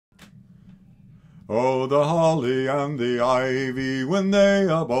Oh, the holly and the ivy, when they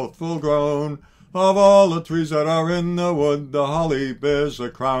are both full grown, of all the trees that are in the wood, the holly bears a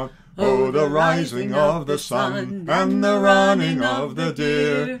crown. Oh, the rising of the sun, and the running of the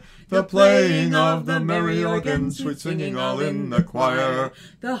deer, the playing of the merry organ, sweet singing all in the choir.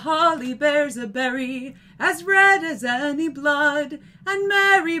 The holly bears a berry, as red as any blood, and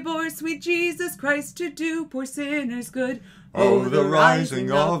Mary bore sweet Jesus Christ to do poor sinners good. Oh, the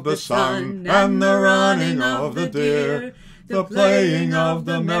rising of the sun, and the running of the deer, the playing of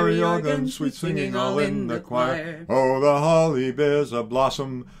the merry organ, sweet singing all in the choir. Oh, the holly bears a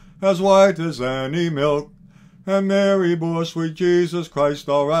blossom, as white as any milk, and Mary bore sweet Jesus Christ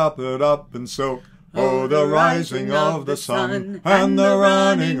all wrapped up in silk. Oh, the rising of the sun, and the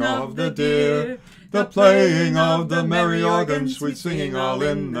running of the deer, the playing of the merry organ, sweet singing all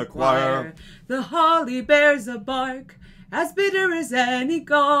in the choir. The holly bears a bark, as bitter as any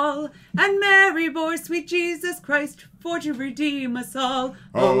gall, and Mary bore sweet Jesus Christ for to redeem us all.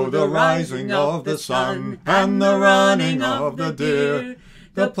 Oh, the rising of the sun, and the running of the deer,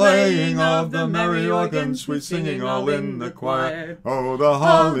 the playing of the merry organ, sweet singing all in the choir. Oh, the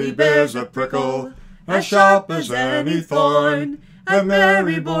holly bears a prickle, as sharp as any thorn, and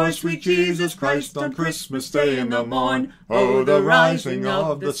Mary bore sweet Jesus Christ on Christmas Day in the morn. Oh, the rising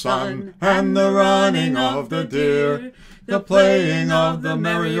of the sun, and the running of the deer, the playing of the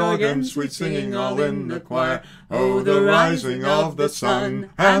merry organ, sweet singing all in the choir. Oh, the rising of the sun,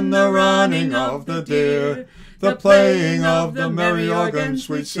 and the running of the deer, the playing of the merry organ,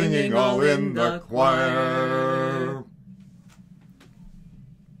 sweet singing all in the choir.